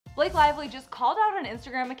Blake Lively just called out an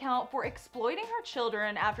Instagram account for exploiting her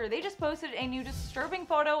children after they just posted a new disturbing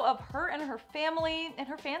photo of her and her family, and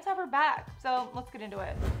her fans have her back. So let's get into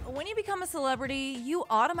it. When you become a celebrity, you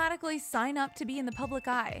automatically sign up to be in the public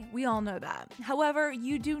eye. We all know that. However,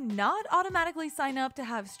 you do not automatically sign up to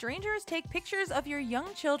have strangers take pictures of your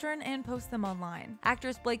young children and post them online.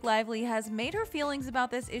 Actress Blake Lively has made her feelings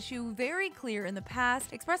about this issue very clear in the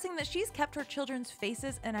past, expressing that she's kept her children's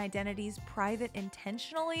faces and identities private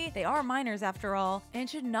intentionally. They are minors after all, and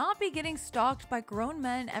should not be getting stalked by grown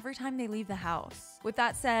men every time they leave the house. With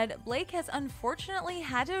that said, Blake has unfortunately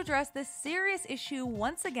had to address this serious issue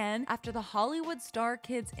once again after the Hollywood star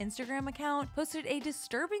kid's Instagram account posted a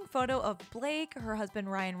disturbing photo of Blake, her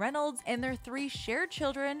husband Ryan Reynolds, and their 3 shared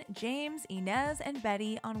children, James, Inez, and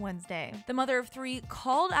Betty, on Wednesday. The mother of 3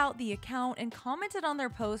 called out the account and commented on their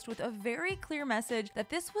post with a very clear message that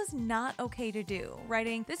this was not okay to do,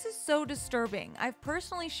 writing, "This is so disturbing. I've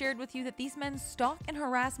personally shared with you that these men stalk and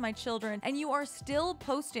harass my children, and you are still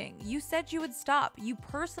posting. You said you would stop. You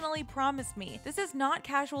personally promised me. This is not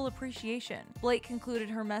casual appreciation." Blake concluded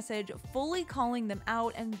her message fully calling them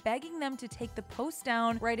out and begging them to take the post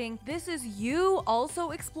down, writing, "This is you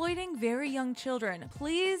also exploiting very young children.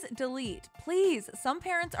 Please delete. Please, some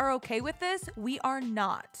parents are okay with this. We are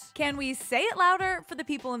not." Can we say it louder for the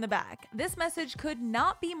people in the back? This message could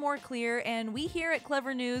not be more clear, and we here at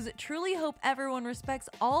Clevver News truly hope everyone respects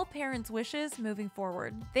all parents' wishes moving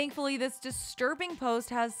forward. Thankfully, this disturbing post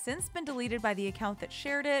has since been deleted by the account that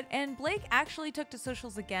shared it, and Blake actually took to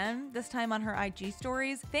socials again, this time on her IG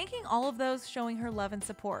stories, thanking all of those showing her love and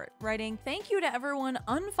support, writing, "Thank you to everyone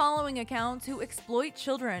unfollowing accounts who exploit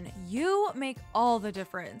children. You make all the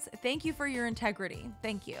difference. Thank you for your integrity.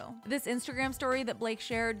 Thank you." This Instagram story that Blake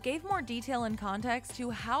shared gave more detail and context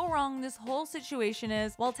to how wrong this whole situation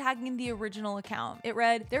is while tagging the original account. It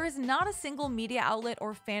read, "There is not a single media outlet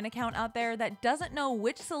or fan account out there that doesn't know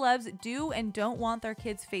which celebs do and don't want their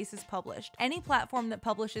kids' faces published. Any platform that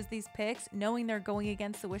publishes these pics, knowing they're going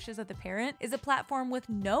against the wishes of the parent, is a platform with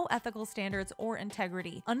no ethical standards or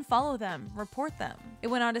integrity. Unfollow them, report them." It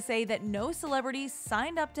went on to say that no celebrity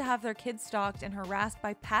signed up to have their kids stalked and harassed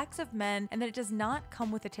by packs of men, and that it does not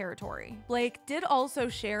come with the territory. Blake did also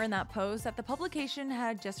share in that post that the publication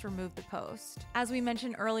had just removed the post. As we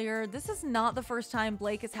mentioned earlier, this is not the first time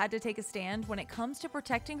Blake has had to take a stand when it comes to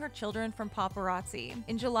protecting her children from paparazzi.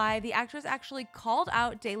 In July, the actress actually called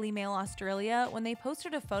out Daily Mail Australia when they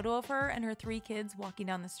posted a photo of her and her 3 kids walking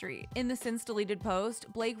down the street. In the since deleted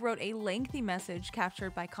post, Blake wrote a lengthy message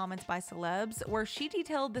captured by comments by celebs where she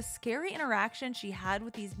detailed the scary interaction she had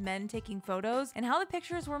with these men taking photos and how the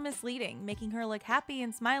pictures were misleading, making her look happy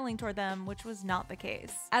and smiling toward them, which was not the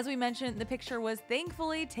case. As we mentioned, the picture was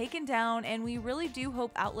thankfully taken down, and we really do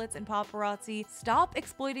hope outlets and paparazzi stop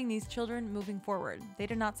exploiting these children moving forward. They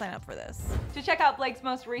did not sign up for this. To check out Blake's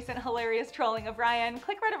most recent hilarious trolling of Ryan,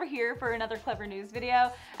 click right over here for another Clevver News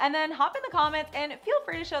video, and then hop in the comments and feel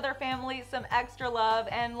free to show their family some extra love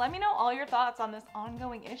and let me know all your thoughts on this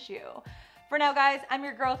ongoing issue. For now, guys, I'm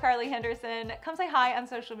your girl, Carly Henderson. Come say hi on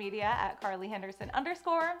social media at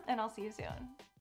 @CarlyHenderson_, and I'll see you soon.